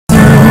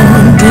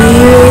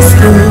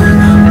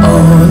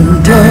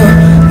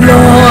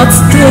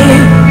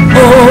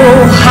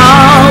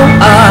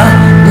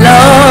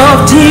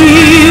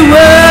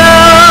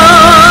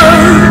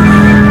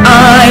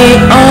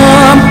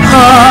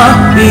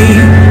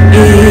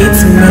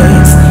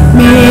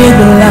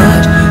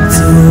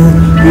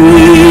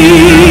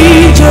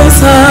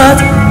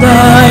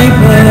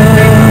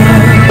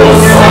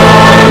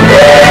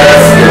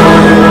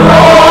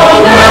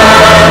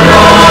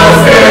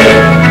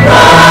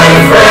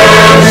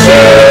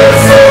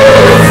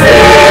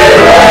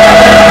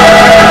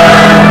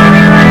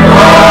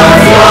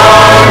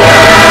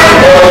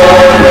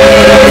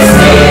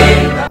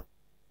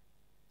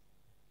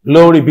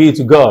Glory be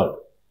to God.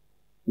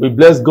 We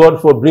bless God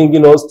for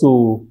bringing us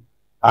to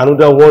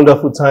another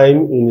wonderful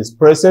time in His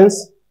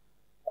presence.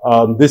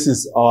 This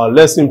is our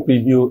lesson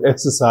preview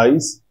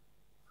exercise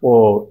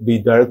for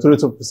the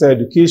Directorate of Christian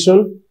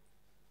Education.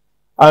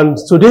 And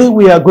today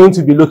we are going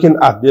to be looking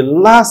at the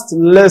last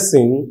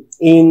lesson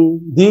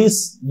in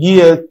this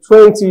year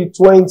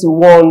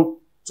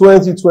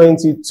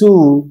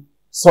 2021-2022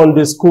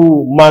 Sunday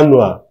School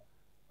Manual.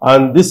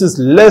 And this is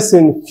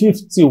lesson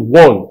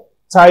 51,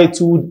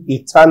 titled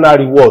Eternal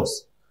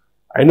Rewards.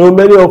 I know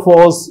many of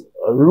us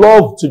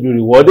love to be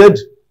rewarded.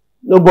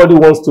 Nobody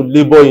wants to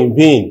labor in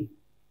vain.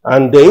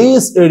 And there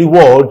is a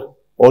reward,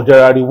 or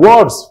there are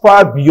rewards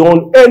far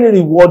beyond any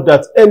reward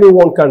that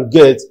anyone can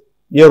get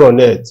here on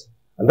earth.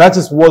 And that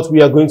is what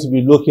we are going to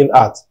be looking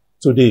at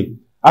today.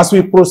 As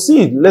we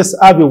proceed, let's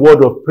have a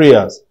word of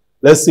prayers.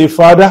 Let's say,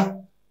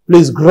 Father,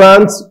 please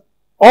grant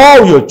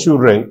all your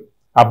children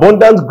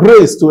abundant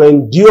grace to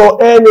endure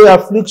any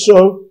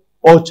affliction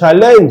or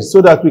challenge so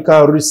that we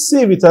can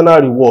receive eternal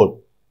reward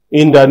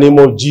in the name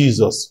of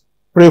Jesus.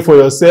 Pray for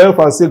yourself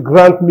and say,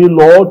 grant me,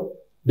 Lord,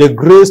 the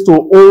grace to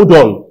hold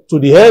on to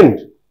the end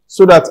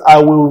so that I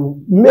will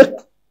make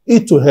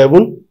it to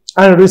heaven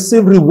and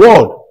receive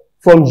reward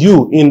from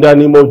you in the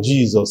name of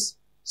Jesus.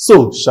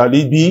 So shall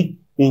it be.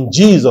 In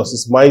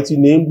Jesus' mighty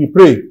name we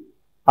pray.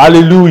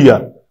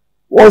 Hallelujah.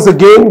 Once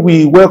again,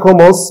 we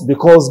welcome us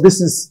because this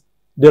is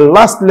the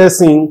last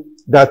lesson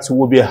that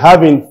we'll be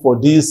having for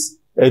this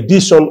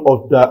edition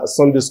of the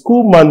Sunday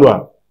School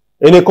Manual.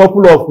 In a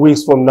couple of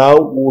weeks from now,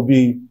 we'll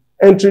be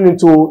entering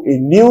into a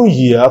new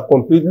year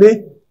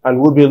completely,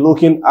 and we'll be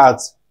looking at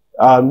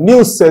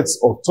new sets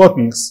of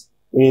topics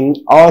in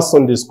our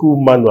Sunday School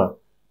Manual.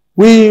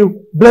 We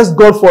bless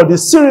God for the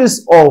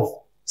series of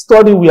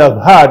study we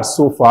have had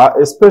so far,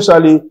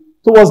 especially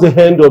towards the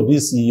end of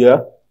this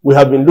year. We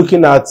have been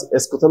looking at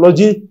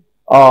eschatology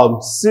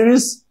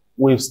series.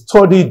 We've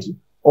studied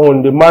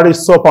on the marriage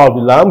supper of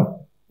the Lamb.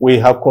 We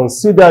have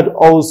considered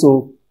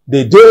also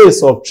the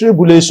days of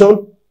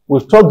tribulation.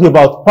 We've talked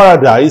about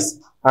paradise.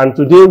 And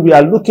today we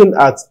are looking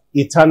at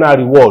eternal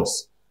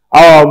rewards.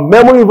 Our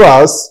memory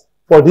verse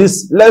for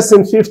this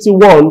lesson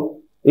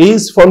 51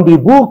 is from the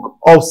book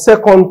of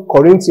 2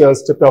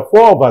 Corinthians chapter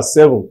 4 verse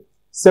 7.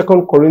 2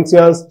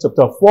 Corinthians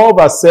chapter 4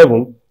 verse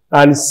 7.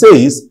 And it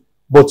says,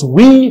 but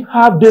we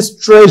have this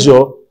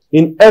treasure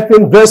in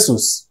earthen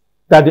vessels,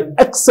 that the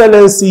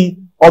excellency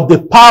of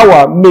the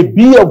power may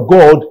be of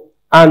God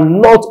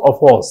and not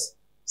of us.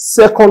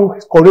 2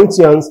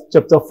 Corinthians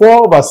chapter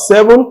 4 verse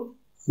 7,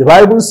 the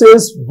Bible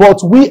says,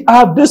 but we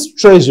have this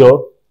treasure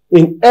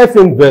in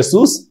earthen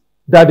vessels,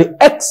 that the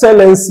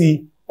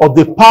excellency of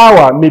the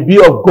power may be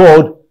of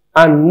God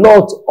and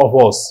not of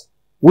us.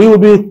 We will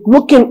be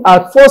looking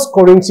at 1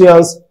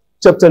 Corinthians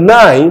chapter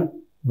 9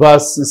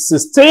 verses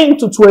 16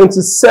 to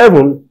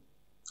 27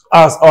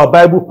 as our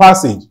Bible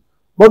passage.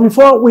 But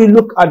before we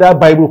look at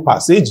that Bible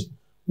passage,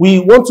 we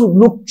want to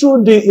look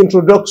through the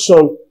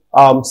introduction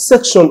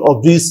section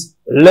of this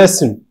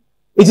lesson.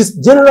 It is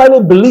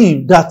generally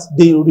believed that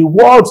the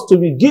rewards to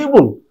be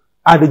given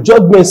at the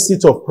judgment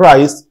seat of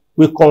Christ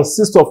will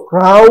consist of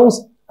crowns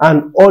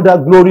and other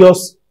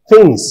glorious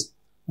things.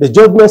 The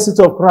judgment seat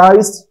of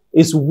Christ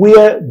is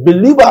where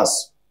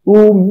believers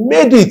who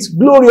made it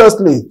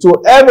gloriously to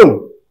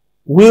heaven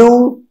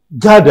will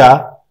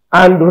gather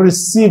and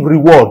receive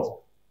reward.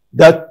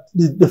 That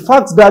the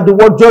fact that the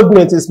word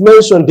judgment is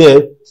mentioned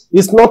there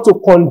is not to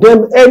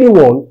condemn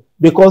anyone,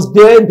 because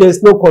there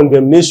is no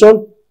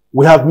condemnation.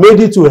 We have made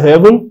it to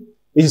heaven.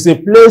 It is a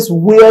place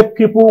where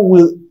people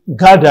will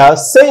gather,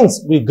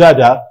 saints will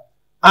gather,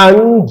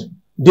 and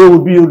they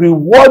will be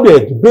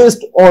rewarded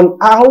based on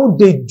how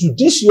they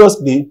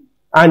judiciously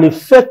and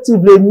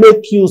effectively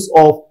make use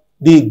of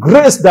the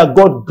grace that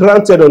God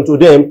granted unto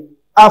them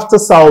after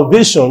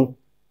salvation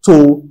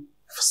to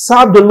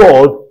serve the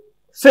Lord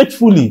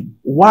faithfully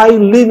while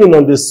living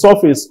on the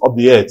surface of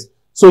the earth.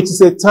 So it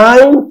is a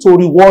time to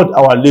reward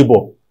our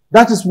labor.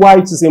 That is why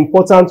it is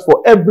important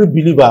for every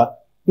believer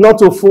not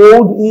to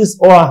fold his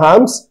or her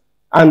arms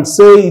and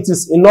say it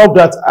is enough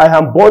that I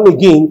am born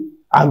again.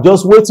 I'm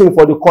just waiting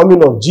for the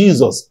coming of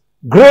Jesus.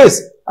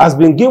 Grace has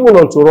been given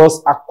unto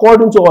us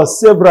according to our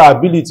several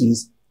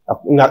abilities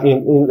in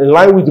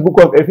line with the book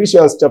of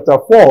Ephesians chapter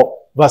 4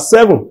 verse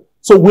 7.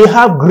 So we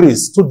have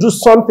grace to do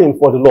something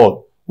for the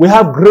Lord. We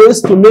have grace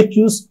to make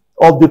use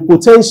of the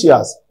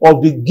potentials,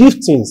 of the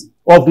giftings,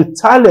 of the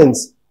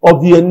talents,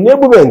 of the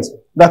enablement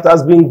that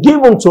has been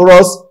given to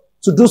us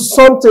to do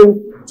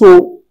something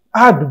to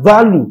add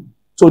value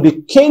to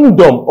the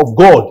kingdom of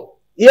God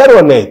here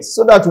on earth,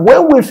 so that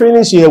when we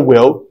finish here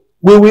well,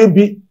 we will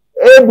be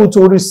able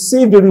to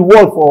receive the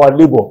reward for our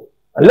labor.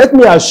 And let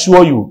me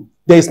assure you,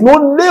 there is no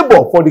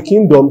labor for the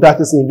kingdom that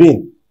is in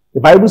vain.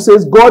 The Bible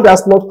says God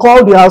has not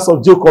called the house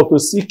of Jacob to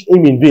seek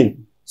him in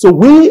vain. So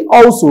we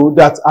also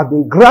that have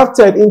been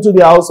grafted into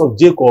the house of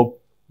Jacob,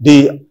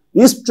 the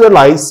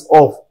Israelites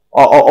of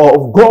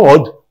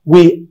God,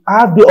 we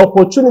have the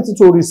opportunity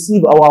to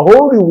receive our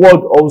own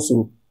reward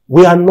also.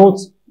 We are not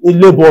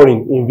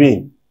laboring in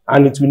vain.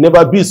 And it will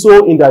never be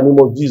so in the name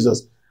of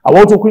Jesus. I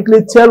want to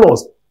quickly tell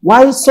us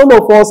why some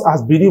of us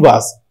as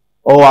believers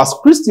or as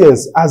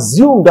Christians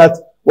assume that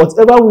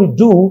whatever we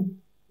do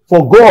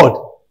for God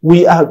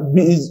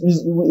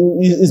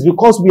is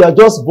because we are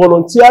just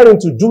volunteering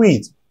to do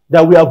it,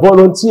 that we are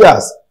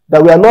volunteers,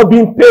 that we are not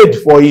being paid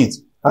for it,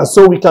 and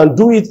so we can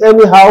do it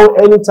anyhow,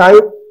 anytime.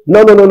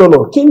 No, no, no, no,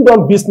 no.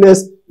 Kingdom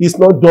business is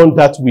not done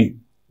that way.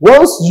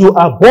 Once you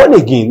are born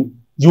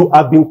again, you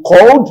have been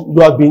called,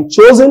 you have been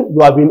chosen, you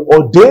have been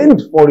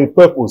ordained for a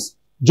purpose.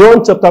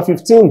 John chapter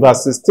 15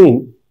 verse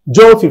 16.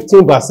 John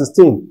 15 verse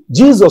 16.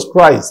 Jesus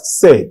Christ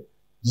said,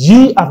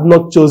 "Ye have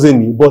not chosen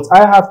me, but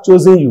I have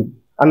chosen you,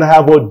 and I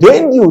have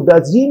ordained you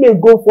that ye may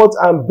go forth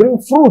and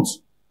bring fruit,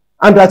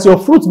 and that your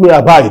fruit may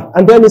abide."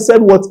 And then he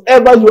said,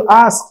 "Whatever you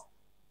ask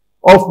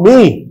of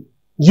me,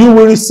 you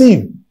will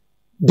receive."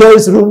 There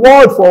is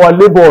reward for our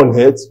labor on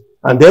earth,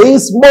 and there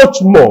is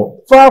much more,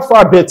 far,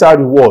 far better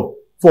reward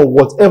for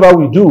whatever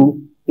we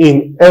do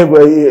in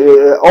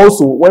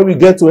also when we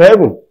get to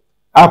heaven.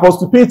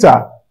 Apostle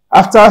Peter,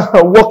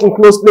 after working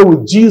closely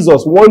with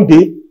Jesus one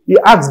day, he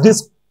asked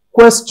this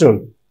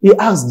question. He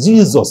asked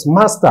Jesus,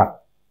 "Master,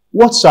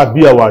 what shall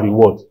be our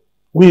reward?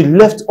 We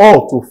left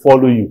all to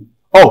follow you."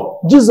 Oh,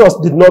 Jesus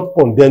did not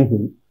condemn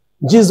him.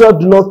 Jesus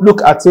did not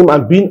look at him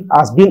and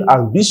being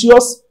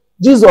ambitious.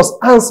 Jesus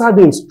answered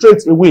him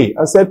straight away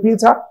and said,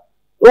 "Peter,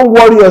 don't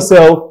worry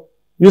yourself.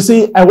 You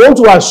see, I want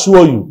to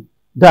assure you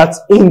that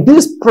in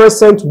this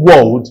present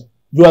world,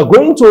 you are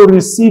going to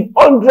receive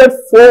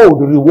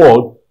 100-fold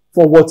reward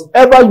for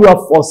whatever you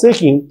are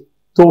forsaking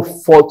to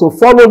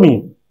follow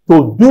me,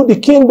 to do the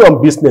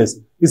kingdom business."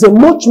 He said,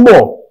 much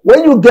more.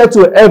 When you get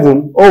to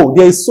heaven, oh,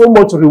 there is so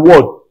much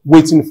reward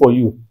waiting for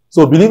you.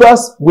 So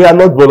believers, we are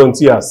not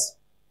volunteers.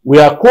 We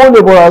are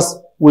co-laborers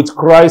with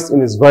Christ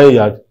in his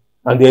vineyard,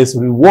 and there is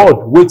reward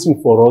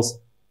waiting for us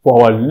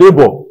for our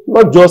labor,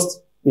 not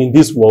just in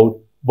this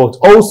world, but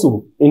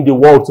also in the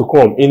world to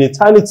come, in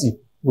eternity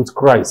with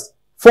Christ.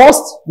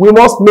 First, we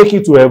must make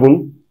it to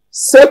heaven.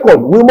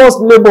 Second, we must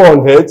labor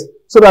on earth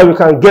so that we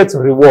can get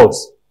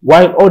rewards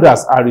while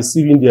others are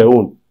receiving their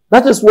own.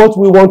 That is what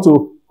we want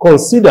to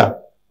consider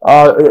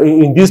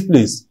in this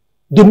place.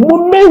 The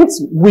moment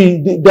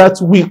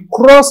that we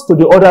cross to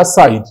the other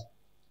side,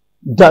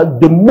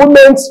 that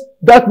moment,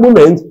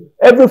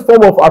 every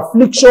form of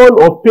affliction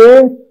or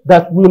pain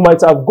that we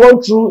might have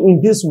gone through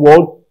in this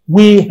world,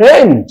 we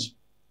end.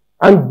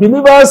 And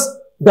believers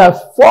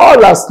that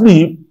fall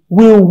asleep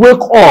will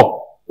wake up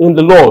in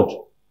the Lord.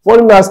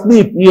 Falling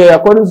asleep here,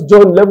 according to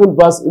John 11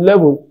 verse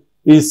 11,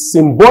 is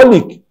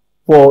symbolic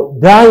for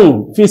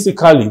dying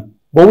physically.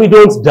 But we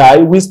don't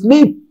die, we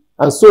sleep.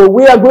 And so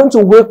we are going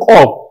to wake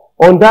up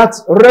on that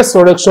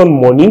resurrection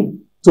morning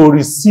to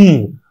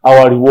receive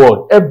our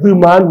reward. Every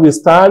man will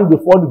stand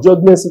before the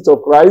judgment seat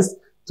of Christ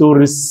to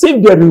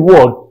receive the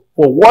reward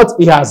for what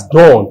he has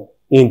done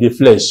in the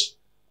flesh.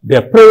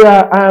 The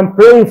prayer I am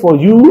praying for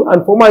you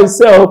and for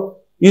myself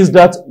is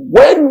that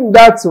when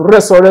that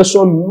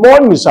resurrection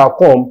morning shall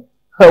come,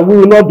 we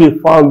will not be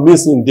found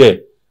missing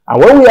there.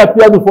 And when we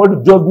appear before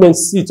the judgment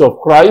seat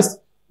of Christ,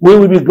 we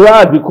will be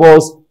glad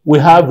because we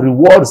have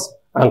rewards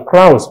and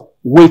crowns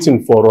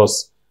waiting for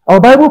us.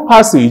 Our Bible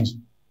passage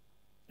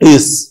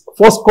is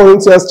 1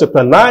 Corinthians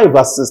chapter 9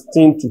 verse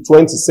 16 to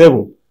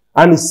 27.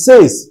 And it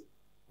says,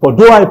 "For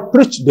though I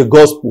preach the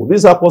gospel," this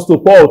is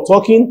Apostle Paul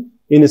talking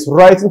in his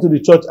writing to the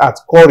church at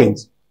Corinth.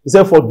 He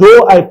said, "For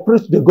though I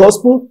preach the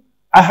gospel,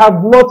 I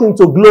have nothing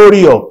to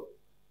glory of,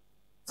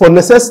 for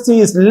necessity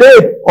is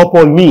laid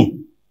upon me."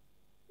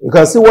 You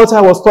can see what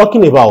I was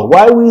talking about.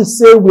 Why we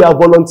say we are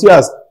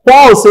volunteers.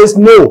 Paul says,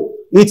 no,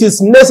 it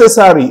is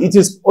necessary. It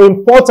is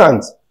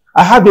important.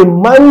 I have a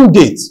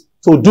mandate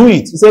to do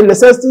it. He said,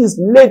 necessity is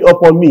laid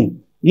upon me.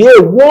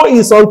 Yea, woe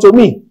is unto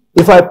me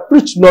if I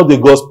preach not the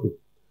gospel.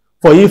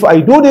 For if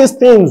I do these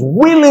things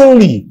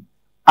willingly,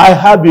 I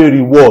have a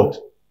reward.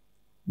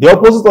 The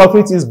opposite of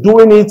it is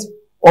doing it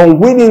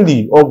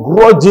unwillingly or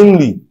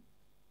grudgingly.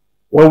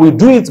 When we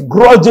do it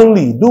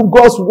grudgingly, do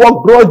God's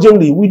work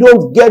grudgingly, we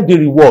don't get the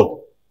reward.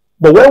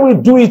 But when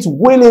we do it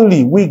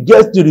willingly, we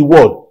get the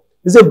reward.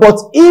 He said, but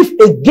if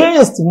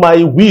against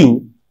my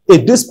will, a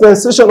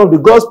dispensation of the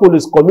gospel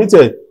is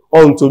committed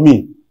unto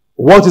me,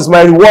 what is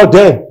my reward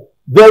then?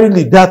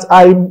 Verily,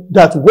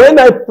 that when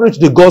I preach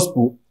the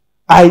gospel,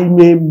 I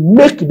may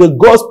make the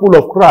gospel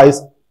of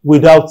Christ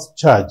without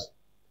charge.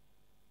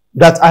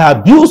 That I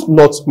abuse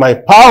not my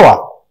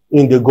power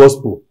in the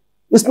gospel.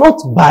 It's not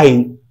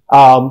by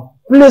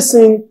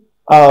placing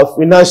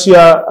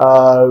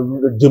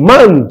financial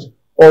demand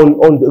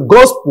on the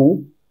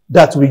gospel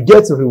that we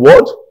get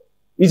reward.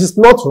 It is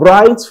not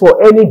right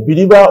for any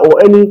believer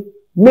or any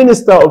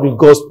minister of the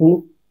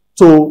gospel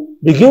to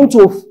begin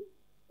to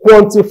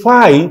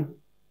quantify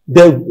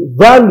the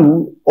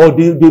value or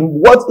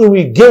what he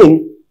will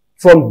gain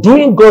from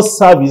doing God's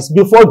service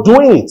before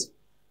doing it.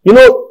 You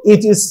know,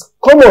 it is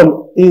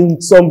common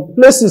in some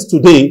places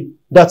today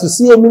that you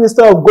see a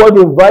minister of God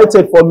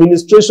invited for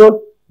ministration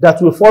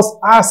that will first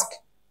ask,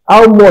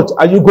 how much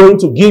are you going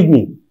to give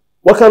me?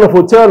 What kind of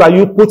hotel are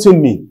you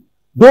putting me?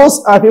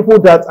 Those are people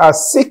that are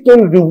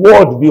seeking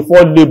reward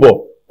before labor.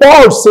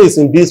 Paul says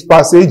in this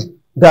passage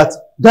that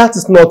that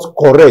is not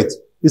correct.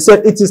 He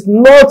said it is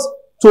not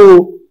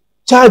to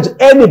charge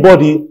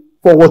anybody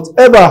for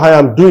whatever I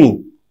am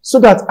doing, so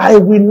that I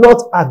will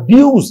not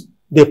abuse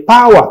the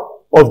power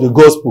of the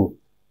gospel.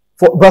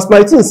 For verse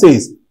 19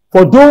 says,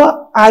 for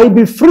though I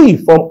be free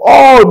from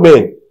all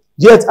men,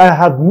 yet I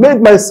have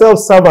made myself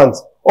servant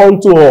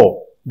unto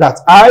all, that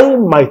I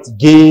might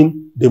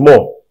gain the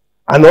more.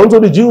 And unto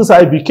the Jews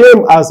I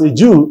became as a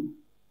Jew,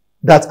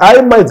 that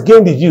I might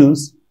gain the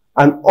Jews,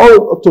 and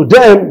to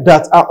them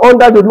that are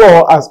under the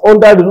law as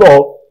under the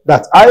law,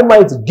 that I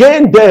might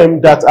gain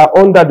them that are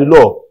under the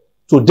law.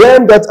 To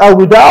them that are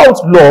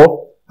without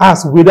law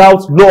as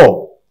without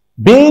law,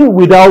 being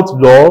without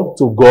law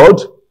to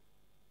God,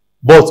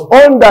 but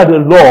under the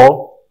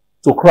law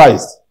to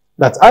Christ,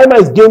 that I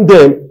might gain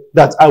them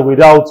that are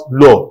without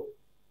law.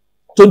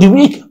 To the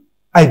weak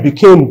I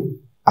became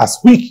as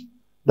weak,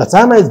 that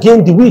I might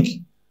gain the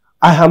weak.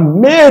 I have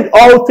made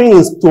all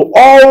things to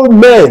all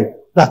men,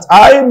 that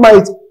I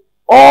might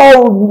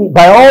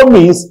by all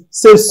means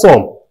save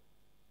some.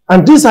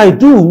 And this I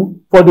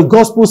do for the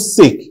gospel's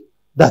sake,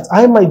 that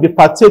I might be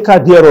partaker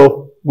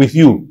thereof with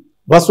you.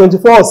 Verse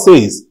 24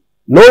 says,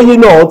 know ye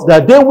not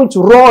that they which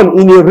run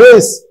in a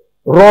race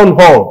run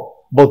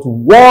all, but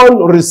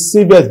one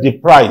receiveth the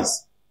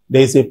prize.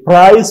 There is a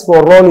prize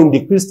for running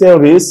the Christian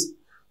race.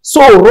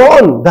 So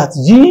run that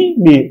ye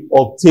may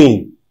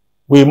obtain.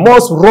 We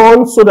must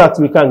run so that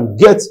we can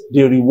get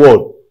the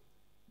reward.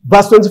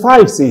 Verse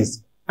 25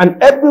 says,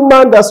 and every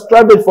man that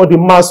striveth for the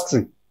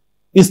mastery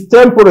is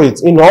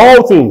temperate in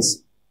all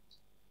things.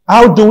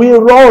 How do we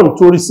run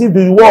to receive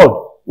the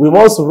reward? We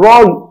must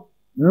run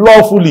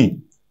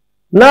lawfully.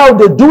 Now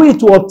they do it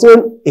to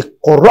obtain a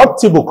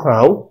corruptible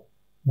crown,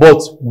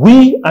 but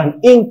we an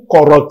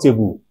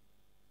incorruptible.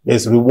 There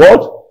is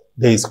reward,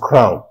 there is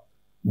crown.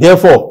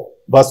 Therefore,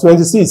 verse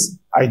 26,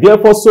 I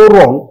therefore so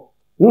run,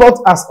 not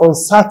as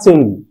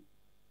uncertainly.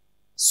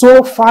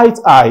 So fight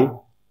I,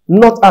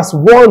 not as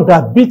one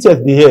that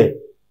beateth the air.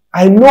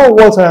 I know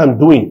what I am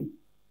doing.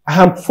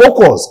 I am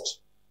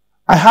focused.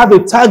 I have a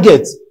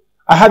target.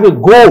 I have a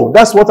goal.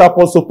 That's what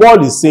Apostle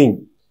Paul is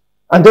saying.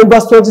 And then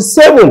verse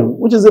 27,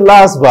 which is the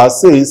last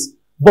verse, says,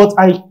 but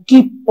I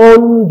keep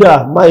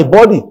under my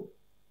body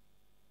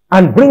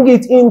and bring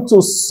it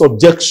into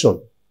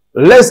subjection,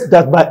 lest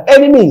that by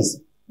any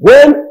means,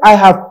 when I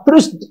have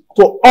preached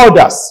to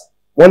others,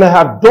 when I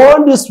have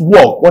done this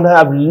work, when I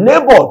have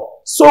labored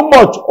so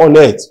much on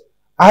earth,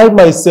 I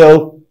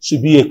myself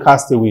should be a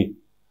castaway.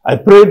 I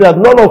pray that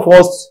none of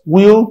us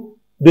will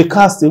be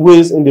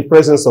castaways in the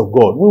presence of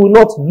God. We will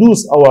not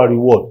lose our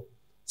reward.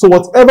 So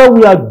whatever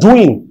we are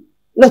doing,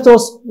 let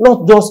us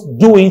not just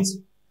do it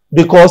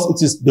because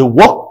it is the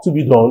work to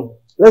be done.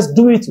 Let's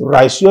do it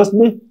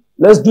righteously.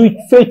 Let's do it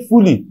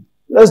faithfully.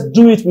 Let's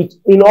do it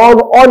in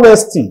all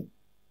honesty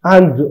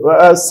and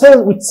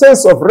with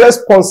sense of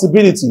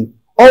responsibility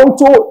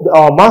unto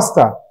our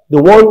Master, the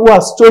one who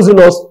has chosen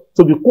us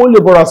to be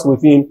co-laborers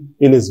with him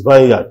in his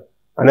vineyard.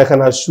 And I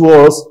can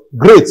assure us,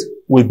 great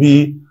will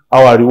be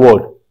our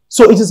reward.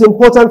 So it is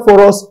important for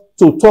us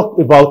to talk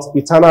about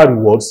eternal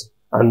rewards.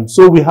 And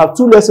so we have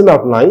two lesson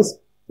outlines.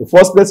 The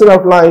first lesson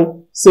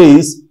outline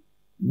says,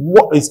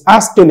 what is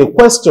asking a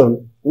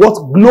question,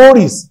 what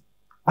glories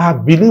are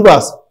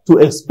believers to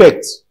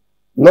expect?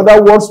 In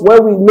other words,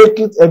 when we make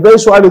it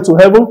eventually to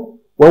heaven,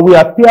 when we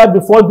appear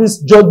before this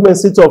judgment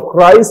seat of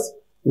Christ,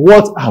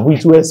 what are we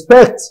to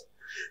expect?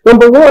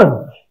 Number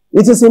one,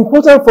 it is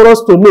important for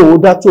us to know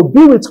that to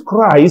be with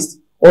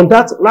Christ on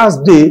that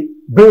last day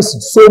brings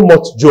so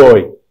much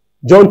joy.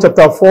 John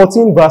chapter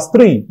 14 verse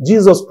 3,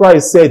 Jesus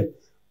Christ said,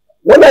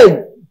 when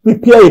I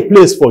prepare a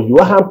place for you,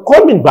 I am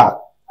coming back.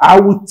 I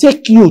will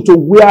take you to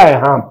where I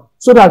am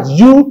so that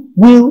you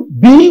will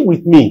be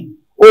with me.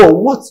 Oh,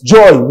 what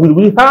joy will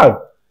we have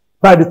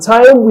by the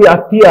time we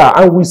appear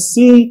and we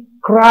see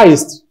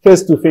Christ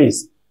face to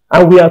face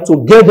and we are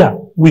together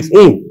with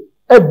him.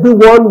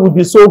 Everyone will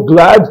be so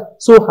glad,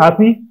 so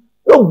happy.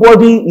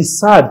 Nobody is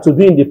sad to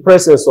be in the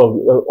presence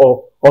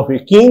of a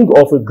king,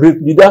 of a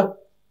great leader.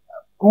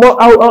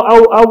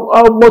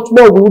 How much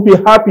more will we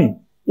be happy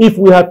if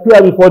we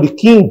appear before the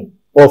King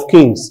of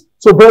Kings?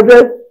 So,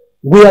 brethren,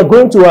 we are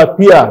going to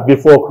appear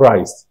before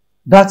Christ.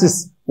 That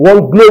is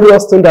one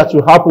glorious thing that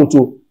will happen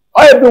to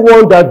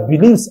everyone that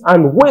believes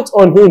and waits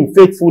on him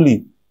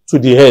faithfully to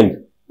the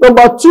end.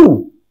 Number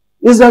two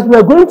is that we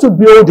are going to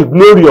behold the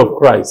glory of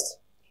Christ.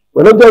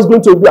 We're not just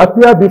going to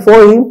appear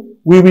before him,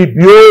 we will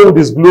behold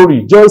his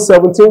glory. John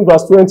 17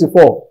 verse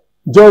 24.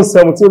 John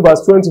 17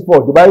 verse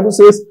 24. The Bible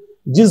says,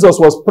 Jesus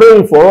was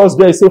praying for us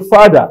there. He said,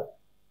 Father,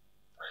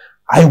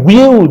 I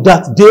will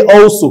that they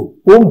also,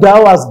 whom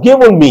thou hast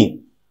given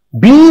me,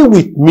 be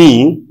with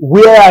me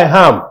where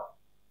I am.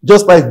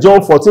 Just like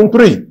John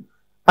 14:3.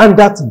 And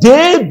that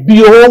they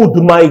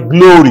behold my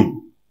glory,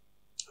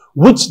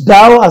 which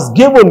thou hast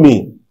given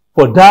me,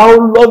 for thou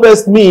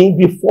lovest me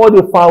before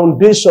the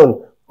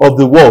foundation of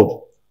the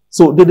world.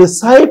 So the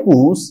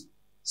disciples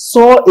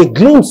saw a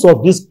glimpse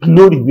of this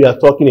glory we are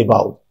talking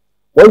about.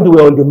 when they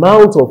were on the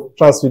Mount of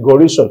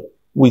Transfiguration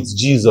with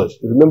Jesus.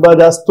 You remember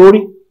that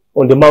story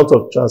on the Mount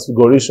of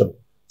Transfiguration?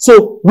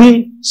 So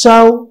we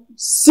shall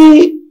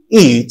see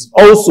it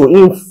also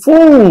in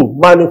full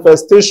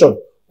manifestation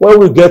when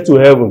we get to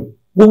heaven.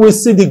 We will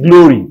see the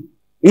glory.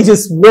 It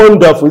is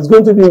wonderful. It's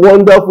going to be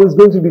wonderful. It's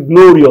going to be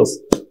glorious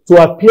to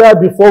appear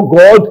before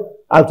God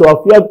and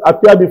to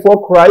appear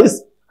before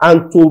Christ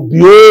and to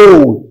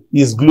behold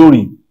his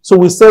glory. So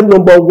we said,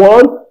 number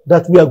one,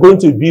 that we are going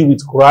to be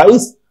with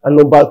Christ, and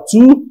number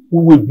two,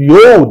 we will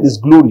behold his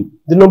glory.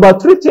 The number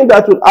three thing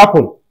that will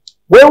happen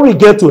when we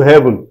get to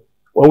heaven,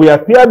 when we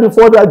appear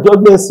before that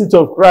judgment seat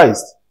of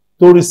Christ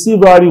to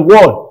receive our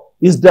reward,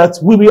 is that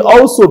we will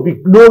also be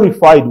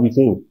glorified with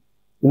him.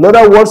 In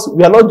other words,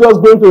 we are not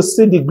just going to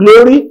see the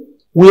glory,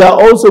 we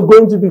are also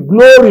going to be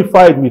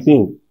glorified with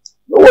him.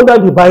 No wonder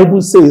the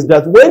Bible says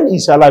that when he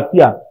shall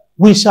appear,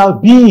 we shall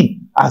be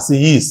as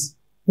he is.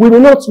 We may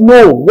not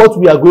know what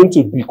we are going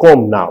to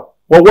become now,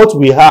 or what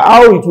we are,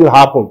 how it will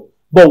happen.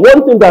 But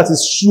one thing that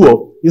is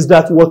sure is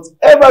that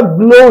whatever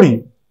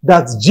glory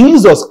that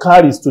Jesus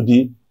carries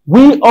today,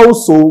 we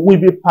also will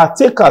be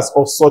partakers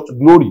of such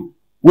glory.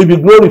 We'll be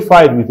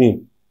glorified with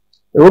him.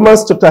 In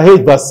Romans chapter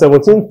 8, verse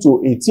 17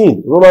 to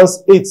 18,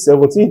 Romans 8,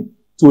 17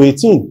 to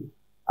 18,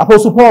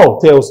 Apostle Paul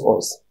tells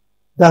us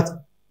that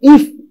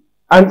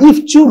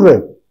if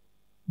children,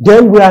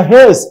 then we are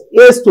heirs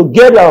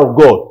together of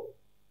God,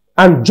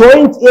 and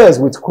joint heirs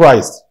with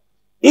Christ.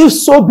 If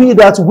so be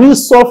that we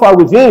suffer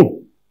with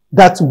him,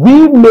 that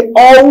we may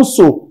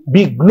also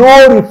be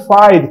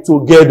glorified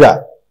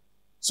together.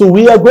 So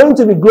we are going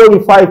to be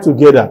glorified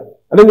together.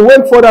 And then he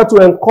went further to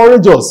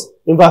encourage us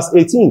in verse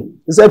 18.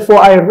 He said, "For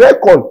I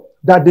reckon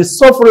that the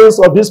sufferings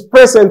of this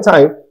present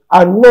time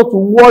are not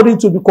worthy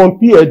to be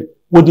compared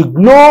with the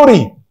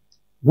glory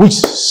which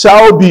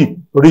shall be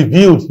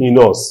revealed in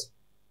us."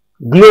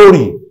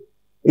 Glory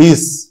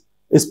is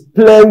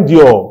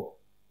splendor,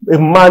 a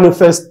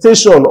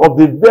manifestation of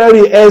the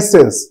very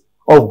essence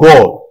of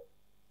God.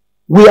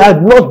 We are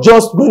not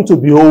just going to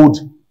behold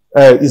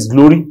his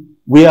glory,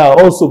 we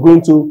are also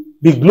going to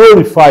be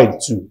glorified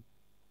too.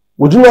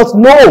 We do not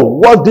know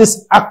what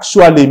this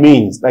actually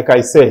means. Like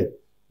I said,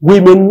 we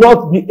may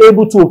not be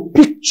able to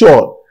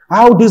picture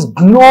how this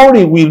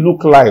glory will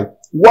look like,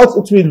 what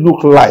it will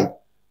look like.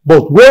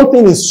 But one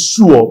thing is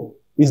sure,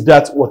 is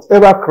that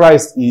whatever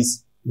Christ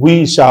is,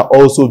 we shall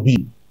also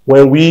be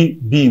when we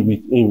be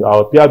with him,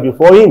 or appear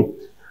before him.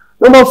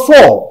 Number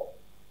 4,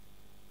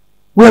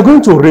 we are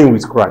going to reign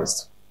with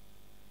Christ.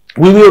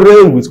 We will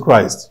reign with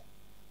Christ.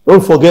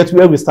 Don't forget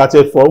where we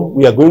started from.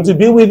 We are going to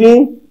be with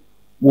him.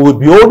 We will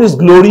behold his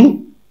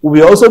glory.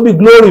 We will also be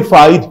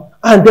glorified.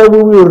 And then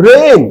we will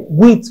reign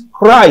with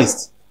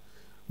Christ.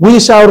 We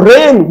shall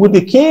reign with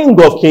the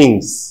King of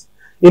Kings.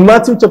 In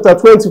Matthew chapter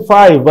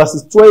 25,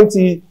 verses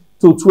 20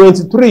 to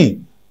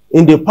 23,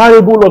 in the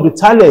parable of the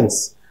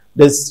talents,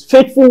 the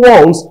faithful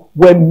ones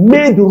were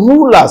made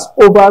rulers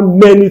over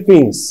many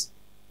things.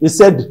 He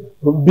said,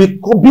 be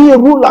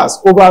rulers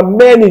over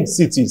many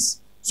cities.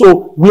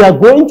 So we are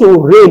going to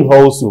reign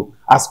also.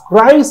 As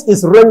Christ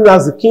is reigning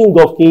as the King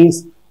of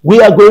Kings,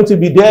 we are going to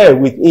be there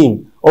with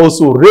him,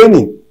 also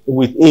reigning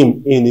with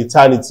him in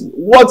eternity.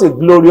 What a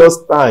glorious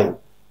time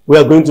we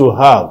are going to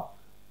have.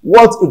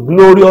 What a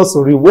glorious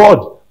reward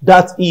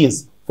that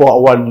is for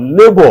our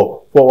labor,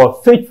 for our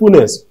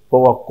faithfulness,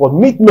 for our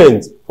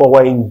commitment, for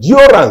our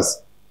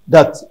endurance,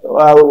 that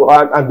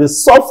and the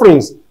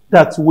sufferings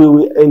that we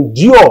will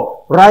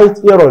endure right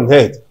here on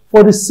earth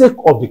for the sake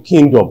of the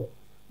kingdom.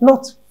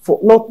 Not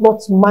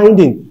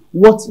minding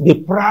what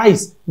the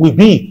price will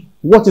be.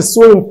 What is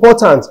so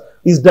important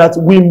is that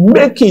we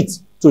make it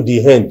to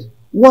the end.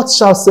 What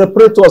shall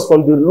separate us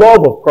from the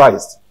love of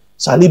Christ?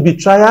 Shall it be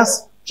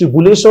trials,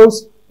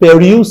 tribulations,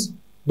 perils,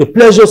 the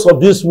pleasures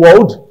of this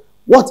world?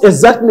 What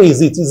exactly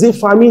is it? Is it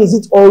famine? Is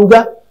it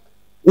hunger?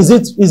 Is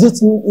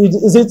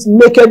it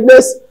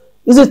nakedness?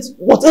 Is it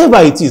whatever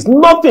it is?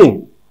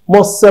 Nothing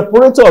must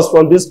separate us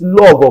from this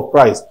love of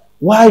Christ.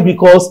 Why?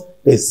 Because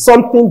there's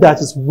something that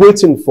is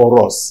waiting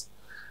for us.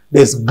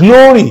 There's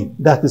glory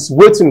that is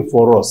waiting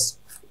for us.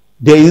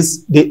 There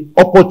is the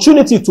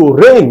opportunity to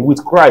reign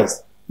with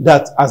Christ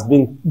that has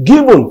been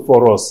given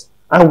for us.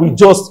 And we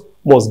just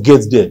must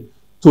get there.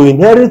 To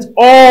inherit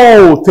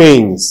all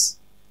things.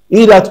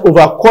 He that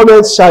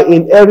overcometh shall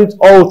inherit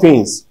all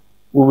things.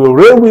 We will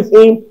reign with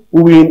him.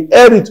 We will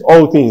inherit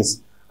all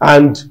things.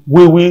 And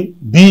we will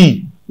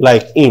be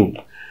like him.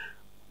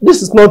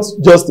 This is not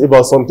just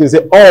about something.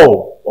 Say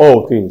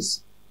all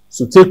things.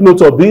 So take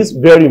note of this.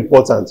 Very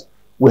important.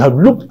 We have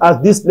looked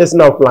at this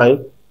lesson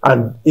outline.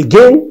 And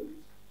again,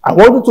 I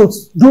want you to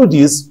do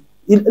this.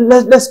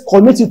 Let's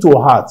commit it to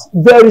heart.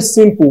 Very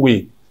simple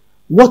way.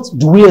 What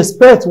do we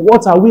expect?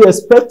 What are we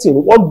expecting?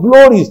 What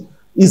glory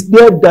is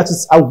there that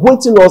is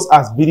awaiting us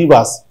as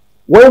believers?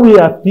 When we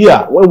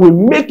appear, when we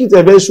make it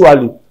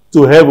eventually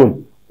to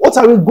heaven, what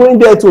are we going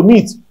there to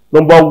meet?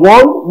 Number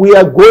 1, we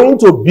are going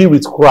to be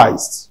with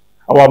Christ,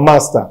 our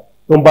Master.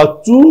 Number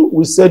 2,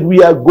 we said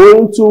we are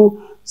going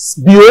to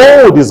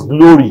behold his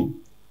glory.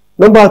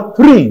 Number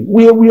 3,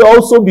 we will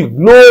also be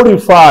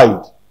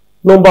glorified.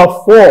 Number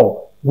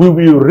 4, we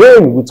will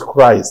reign with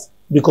Christ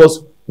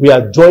because we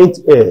are joint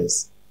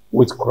heirs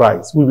with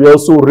Christ. We will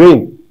also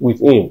reign with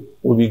him.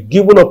 We will be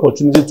given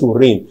opportunity to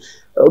reign.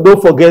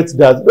 Don't forget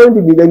that during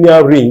the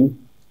millennial reign,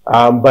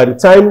 by the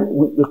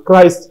time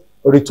Christ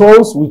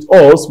returns with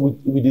us,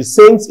 with the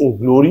saints in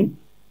glory,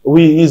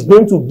 he is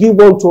going to give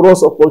unto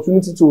us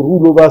opportunity to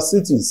rule over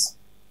cities.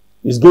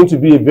 It's going to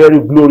be a very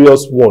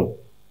glorious one.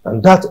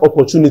 And that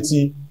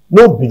opportunity,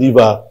 no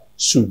believer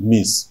should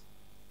miss.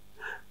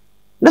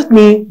 Let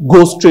me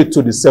go straight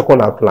to the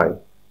second outline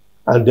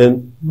and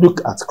then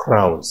look at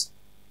crowns.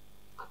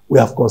 We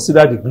have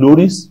considered the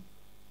glories.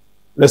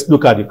 Let's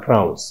look at the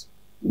crowns.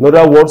 In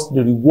other words,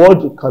 the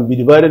reward can be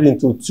divided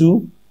into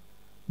 2,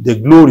 the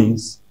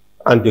glories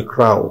and the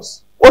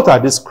crowns. What are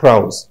these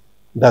crowns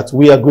that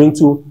we are going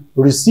to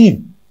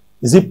receive?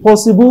 Is it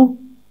possible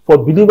for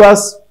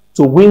believers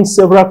to win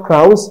several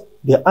crowns?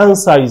 The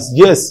answer is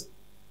yes.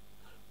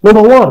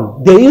 Number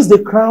 1, there is the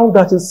crown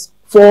that is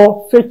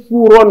for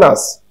faithful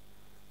runners.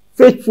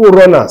 Faithful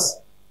runners.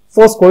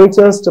 1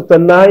 Corinthians chapter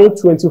 9,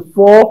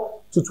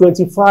 24 to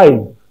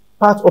 25,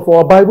 part of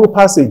our Bible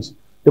passage.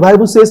 The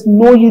Bible says,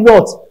 "Know ye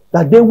not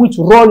that they which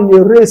run in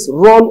a race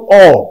run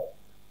all?"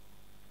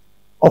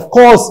 Of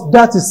course,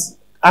 that is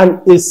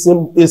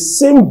a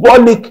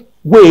symbolic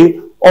way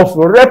of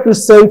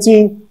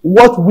representing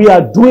what we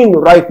are doing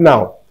right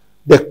now,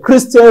 the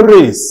Christian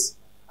race,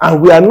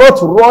 and we are not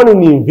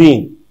running in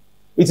vain.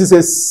 It is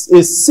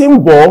a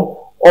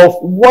symbol of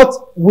what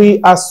we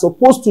are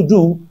supposed to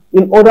do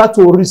in order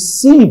to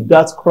receive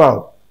that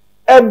crown.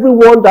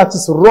 Everyone that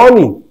is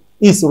running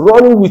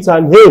with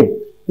an aim.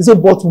 He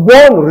said, "But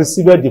one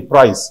received the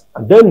prize."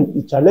 And then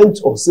he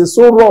challenged us, say,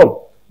 "So run,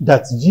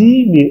 that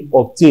ye may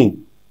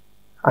obtain.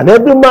 And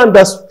every man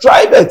that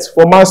striveth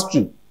for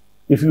mastery,"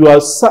 if you are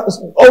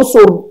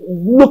also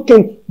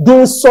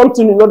doing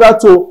something in order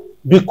to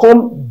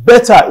become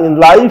better in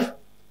life,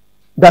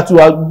 that you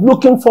are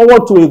looking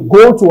forward to a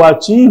goal to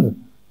achieve,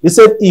 he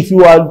said, if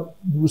you are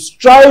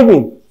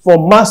striving for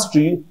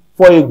mastery,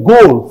 for a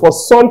goal, for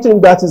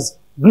something that is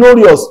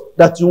glorious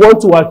that you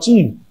want to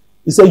achieve,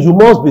 he said, you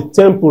must be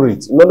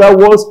temperate. In other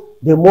words,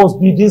 there must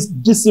be this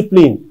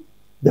discipline.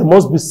 There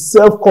must be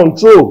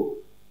self-control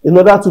in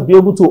order to be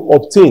able to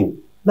obtain.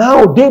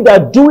 Now, they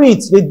that do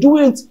it, they do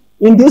it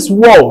in this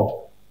world.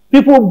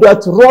 People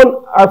that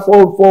run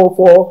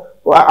for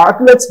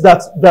athletes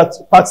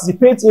that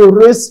participate in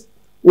race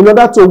in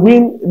order to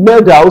win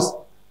medals,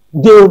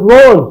 they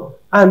run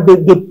and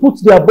they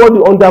put their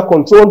body under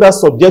control, under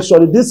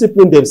subjection, they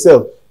discipline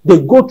themselves. They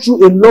go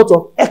through a lot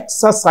of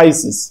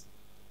exercises.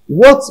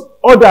 What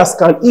others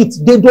can eat,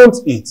 they don't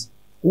eat.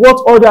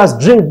 What others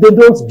drink, they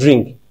don't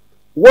drink.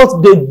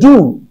 What they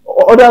do,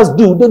 others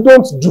do, they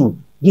don't do.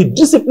 They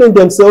discipline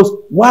themselves.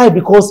 Why?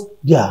 Because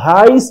their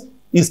eyes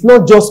is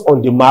not just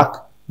on the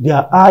mark,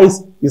 their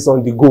eyes is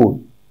on the goal.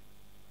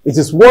 It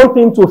is one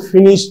thing to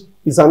finish,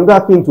 it's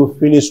another thing to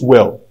finish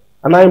well.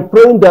 And I am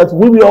praying that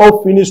we will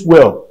all finish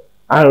well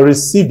and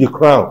receive the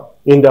crown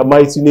in the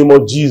mighty name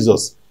of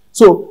Jesus.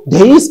 So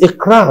there is a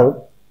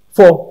crown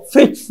for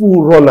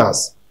faithful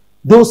runners.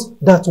 Those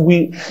that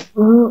with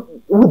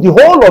the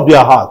whole of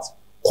their heart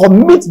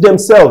commit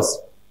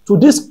themselves to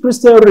this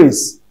Christian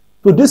race,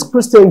 to this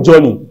Christian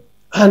journey,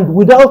 and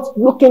without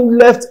looking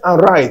left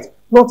and right,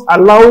 not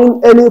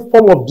allowing any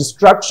form of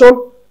distraction,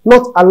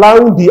 not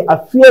allowing the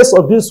affairs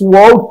of this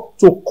world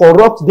to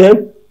corrupt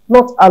them,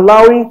 not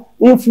allowing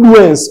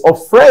influence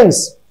of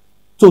friends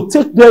to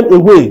take them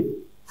away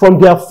from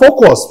their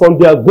focus, from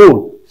their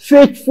goal.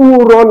 Faithful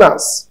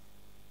runners,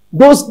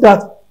 those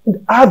that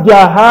have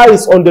their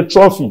eyes on the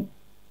trophy,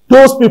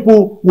 those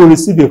people will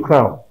receive a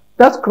crown.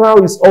 That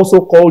crown is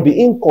also called the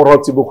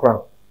incorruptible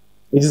crown.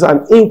 It is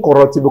an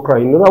incorruptible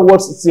crown. In other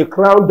words, it's a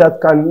crown that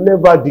can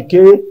never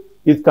decay,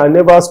 it can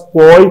never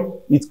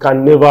spoil, it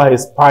can never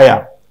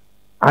expire.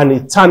 An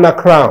eternal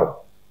crown.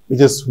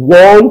 It is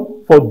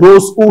won for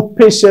those who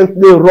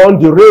patiently run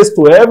the race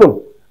to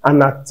heaven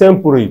and are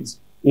temperate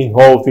in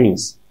all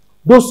things.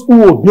 Those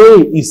who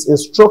obey his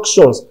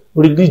instructions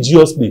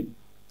religiously,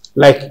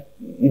 like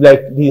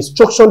the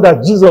instruction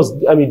that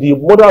the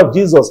mother of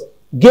Jesus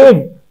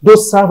gave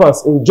those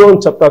servants in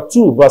John chapter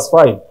 2 verse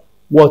 5.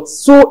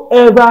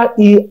 Whatsoever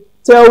he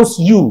tells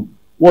you,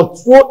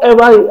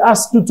 whatsoever he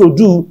asks you to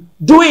do,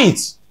 do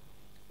it.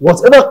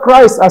 Whatever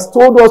Christ has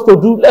told us to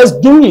do, let's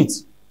do it.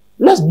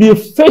 Let's be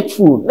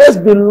faithful. Let's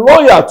be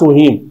loyal to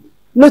him.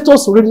 Let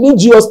us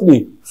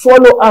religiously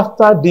follow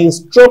after the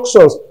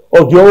instructions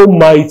of the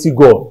Almighty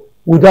God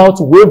without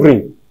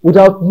wavering,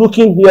 without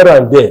looking here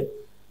and there.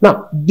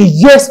 Now, the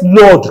yes,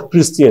 Lord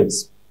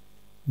Christians,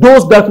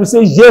 those that will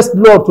say yes,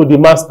 Lord to the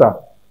Master,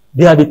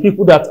 they are the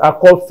people that are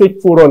called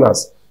faithful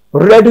runners,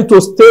 ready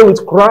to stay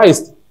with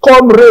Christ,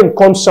 come rain,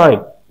 come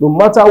shine. No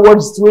matter what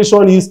the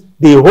situation is,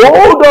 they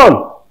hold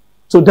on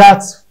to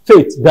that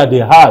faith that they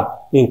have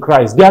in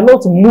Christ. They are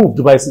not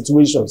moved by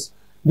situations.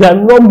 They are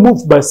not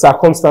moved by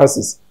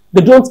circumstances.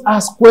 They don't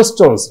ask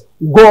questions.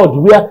 God,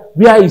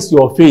 where is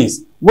your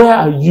face? Where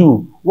are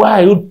you? Why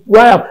am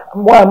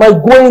I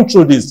going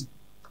through this?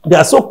 They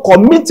are so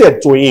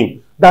committed to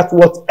him that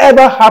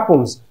whatever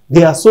happens,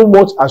 they are so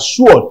much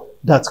assured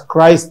that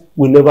Christ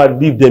will never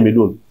leave them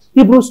alone.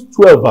 Hebrews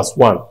 12 verse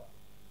 1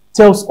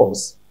 tells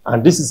us,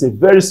 and this is a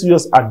very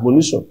serious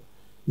admonition.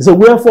 He said,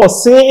 wherefore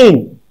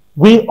saying,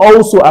 we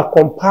also are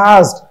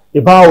compassed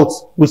about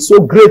with so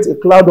great a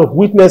cloud of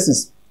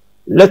witnesses,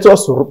 let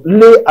us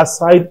lay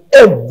aside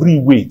every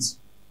weight.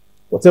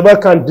 Whatever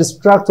can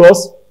distract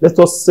us, let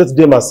us set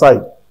them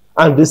aside.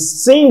 And the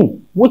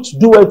sin which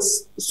doeth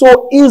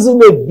so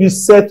easily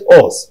beset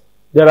us.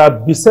 There are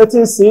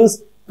besetting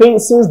sins,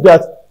 sins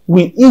that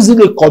we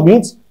easily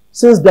commit,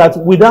 sins that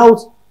without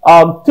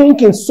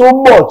thinking so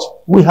much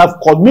we have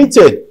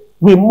committed.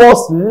 We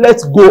must let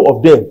go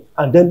of them,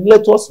 and then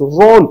let us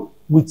run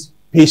with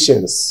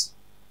patience.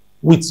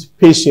 With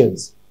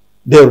patience.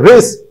 The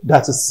race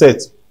that is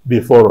set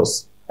before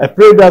us. I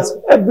pray that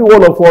every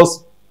one of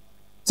us,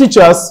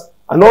 teachers,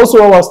 and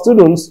also our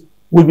students,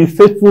 will be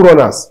faithful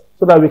runners,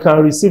 so that we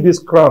can receive this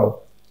crown,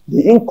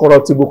 the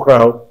incorruptible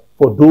crown,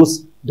 for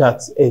those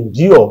that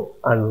endure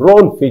and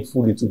run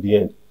faithfully to the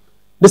end.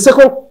 The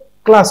second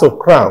class of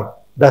crown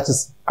that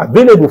is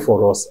available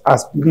for us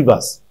as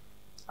believers,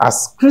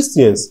 as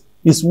Christians,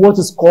 is what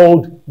is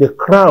called the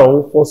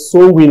crown for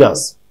soul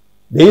winners.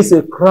 There is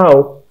a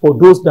crown for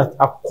those that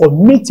are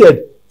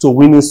committed to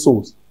winning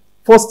souls.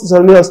 1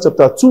 Thessalonians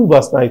chapter 2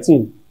 verse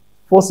 19.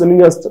 1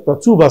 Thessalonians chapter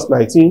 2 verse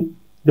 19.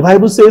 The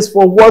Bible says,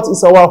 for what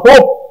is our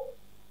hope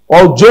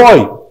or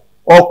joy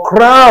or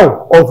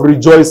crown of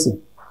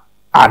rejoicing?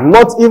 Are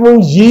not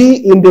even ye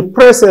in the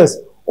presence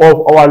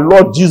of our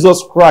Lord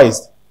Jesus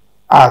Christ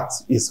at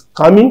his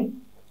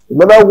coming?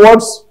 In other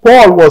words,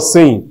 Paul was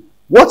saying,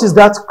 what is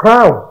that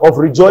crown of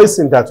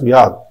rejoicing that we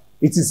have?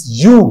 It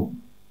is you,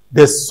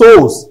 the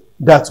souls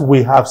that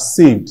we have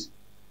saved.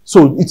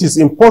 So it is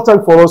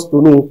important for us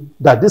to know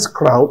that this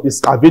crown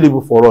is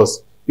available for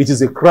us. It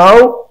is a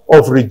crown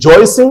of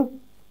rejoicing.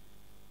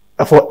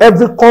 For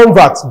every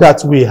convert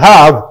that we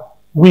have,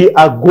 we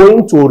are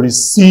going to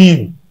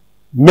receive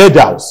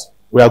medals.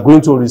 We are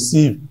going to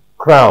receive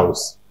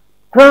crowns.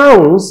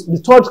 Crowns, the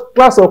third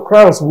class of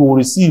crowns we will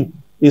receive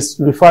is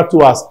referred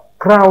to as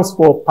crowns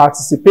for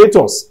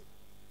participators.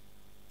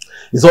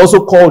 It's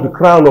also called the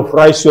crown of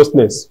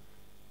righteousness.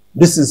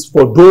 This is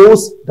for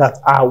those that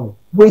are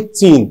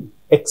waiting,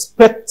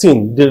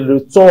 expecting the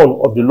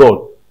return of the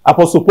Lord.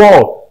 Apostle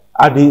Paul,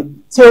 at the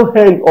tail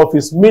end of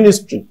his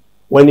ministry,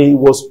 when he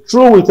was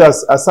through with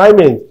his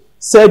assignment,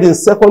 said in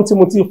 2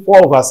 Timothy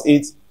 4 verse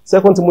 8,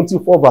 2 Timothy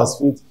 4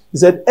 verse 8, he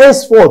said,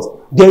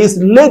 henceforth there is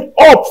laid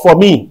up for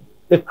me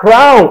the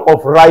crown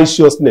of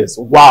righteousness.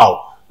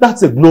 Wow,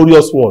 that's a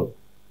glorious one.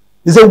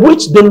 He said,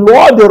 which the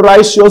Lord the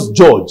righteous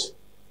judge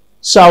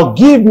shall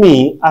give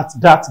me at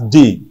that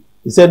day.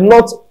 He said,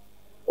 not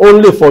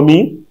only for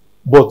me,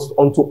 but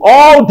unto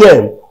all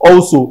them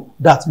also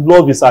that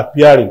love is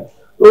appearing.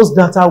 Those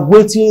that are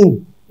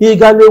waiting,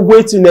 eagerly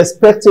waiting,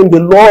 expecting the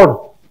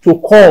Lord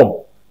to come,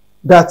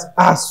 that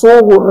are so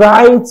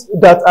right,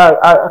 that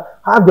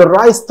have the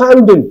right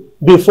standing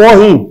before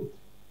him.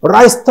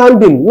 Right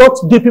standing, not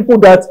the people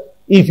that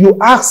if you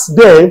ask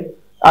them,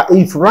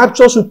 if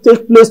rapture should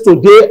take place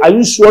today, are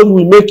you sure you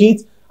will make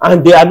it?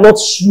 And they are not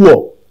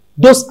sure.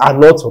 Those are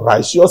not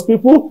righteous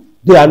people.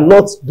 They are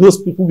not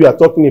those people we are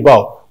talking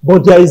about.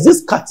 But there is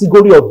this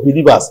category of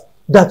believers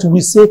that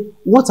we say,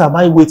 what am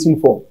I waiting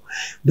for?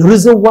 The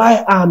reason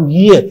why I'm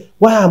here,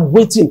 why I'm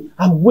waiting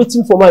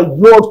for my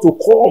Lord to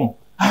come.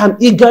 I am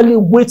eagerly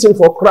waiting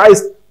for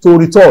Christ to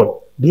return.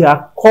 They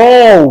are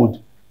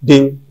called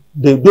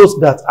those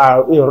that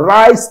are in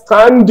right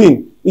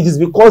standing. It is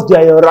because they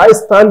are in right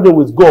standing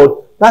with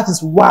God. That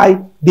is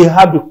why they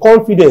have the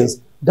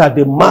confidence that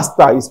the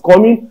Master is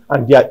coming,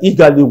 and they are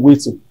eagerly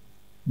waiting.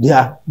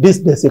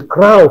 There's a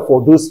crown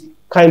for those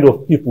kind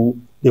of people,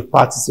 the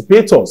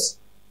participators,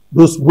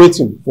 those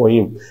waiting for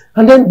him.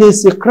 And then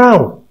there's a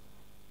crown.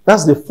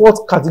 That's the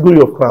fourth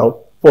category of crown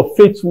for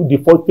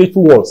the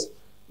faithful ones.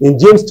 In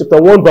James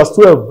chapter 1 verse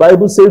 12,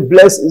 Bible says,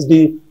 blessed is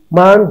the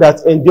man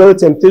that endureth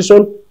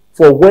temptation,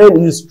 for when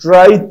he is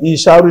tried, he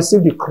shall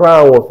receive the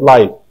crown of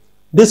life.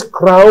 This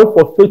crown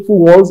for faithful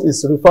ones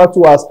is referred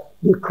to as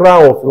the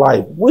crown of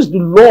life, which the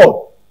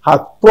Lord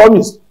hath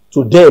promised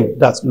to them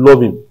that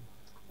love him.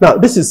 Now,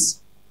 this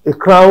is a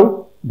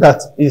crown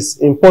that is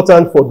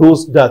important for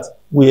those that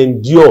will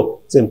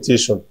endure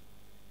temptation.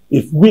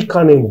 If we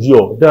can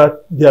endure,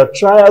 there are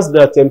trials,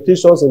 there are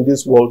temptations in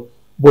this world,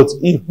 but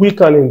if we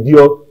can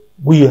endure,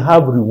 we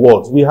have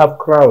rewards, we have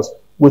crowns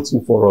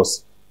waiting for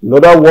us. In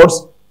other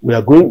words,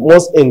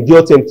 must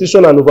endure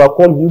temptation and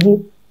overcome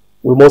evil.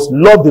 We must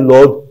love the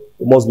Lord.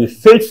 We must be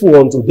faithful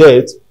unto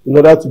death in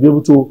order to be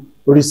able to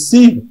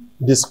receive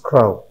this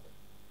crown.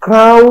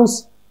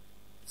 Crowns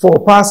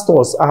for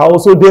pastors are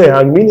also there,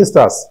 and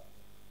ministers.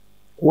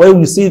 When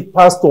we see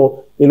pastor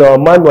in our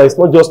manual, it's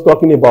not just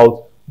talking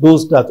about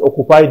those that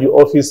occupy the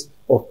office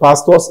of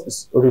pastors.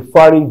 It's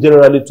referring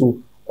generally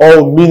to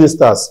all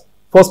ministers.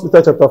 1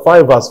 Peter chapter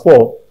 5 verse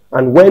 4,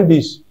 and when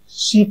the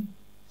sheep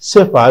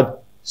shepherd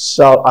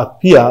shall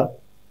appear,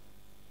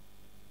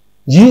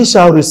 Ye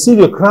shall receive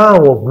a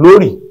crown of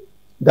glory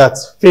that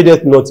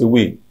fadeth not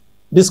away.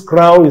 This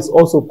crown is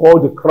also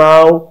called the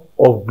crown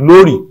of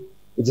glory.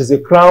 It is a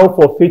crown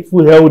for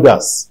faithful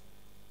elders,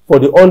 for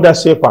the under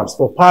shepherds,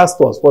 for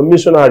pastors, for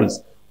missionaries,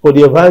 for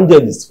the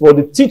evangelists, for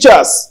the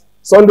teachers,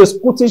 Sunday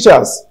school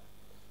teachers,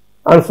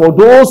 and for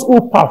those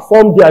who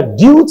perform their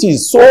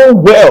duties so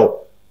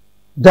well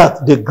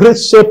that the great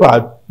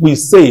shepherd will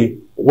say,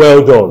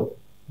 well done,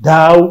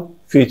 thou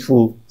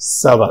faithful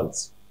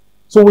servant.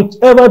 So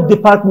whichever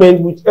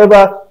department,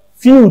 whichever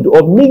field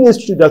of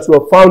ministry that you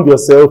have found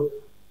yourself,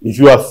 if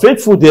you are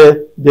faithful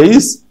there, there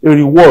is a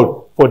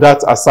reward for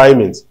that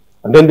assignment.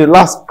 And then the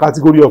last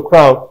category of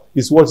crown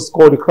is what is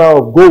called the crown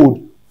of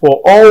gold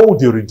for all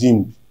the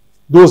redeemed.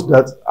 Those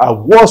that are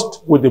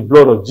washed with the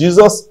blood of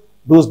Jesus,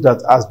 those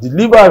that are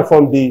delivered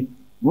from the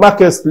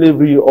market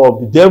slavery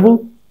of the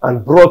devil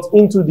and brought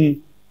into the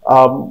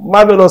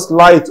marvelous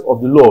light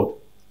of the Lord.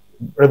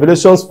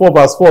 Revelations 4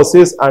 verse 4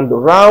 says, and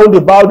round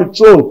about the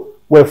throne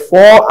were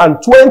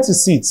 24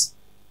 seats,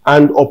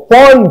 and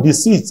upon the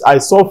seats I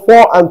saw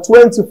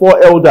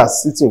 24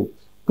 elders sitting,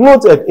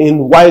 clothed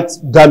in white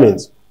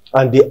garments,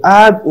 and they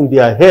had in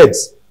their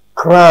heads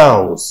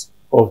crowns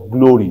of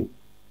glory,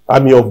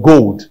 of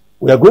gold.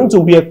 We are going to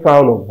wear a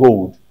crown of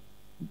gold,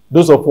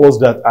 those of us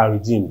that are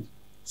redeemed.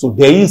 So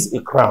there is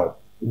a crown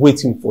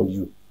waiting for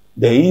you.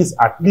 There is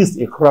at least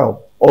a crown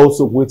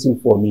also waiting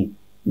for me.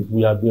 If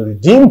we have been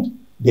redeemed,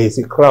 there is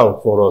a crown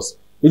for us.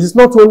 It is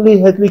not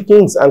only earthly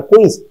kings and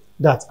queens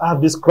that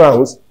have these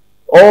crowns.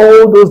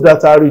 All those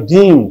that are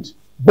redeemed,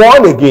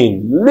 born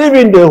again,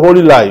 living the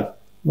holy life,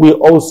 will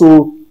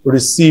also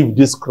receive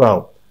this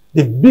crown.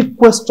 The big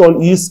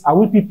question is, are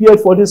we prepared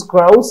for these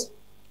crowns?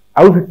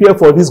 Are we prepared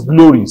for these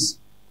glories?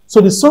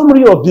 So the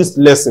summary of this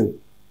lesson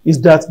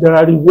is that there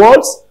are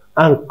rewards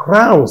and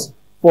crowns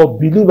for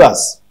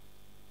believers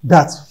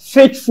that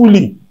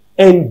faithfully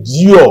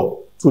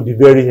endure to the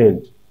very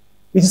end.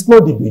 It is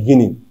not the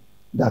beginning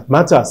that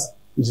matters.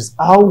 It is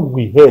how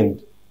we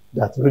end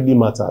that really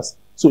matters.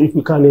 So if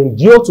we can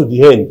endure to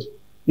the end,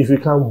 if we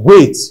can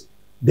wait,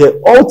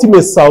 the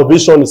ultimate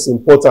salvation is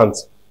important.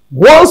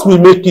 Once we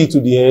make it to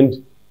the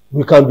end,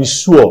 we can be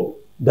sure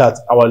that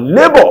our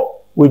labor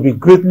will be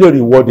greatly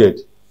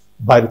rewarded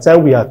by the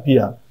time we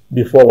appear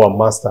before our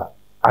Master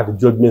at the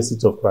judgment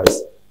seat of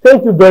Christ.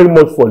 Thank you very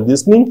much for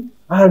listening,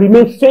 and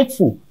remain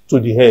faithful to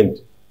the end.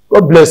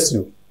 God bless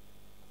you.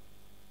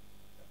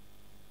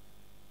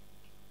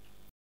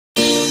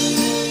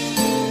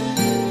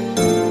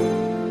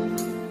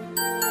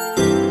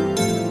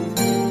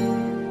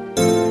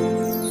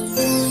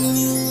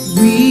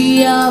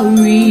 We are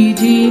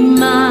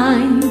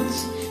redeemed.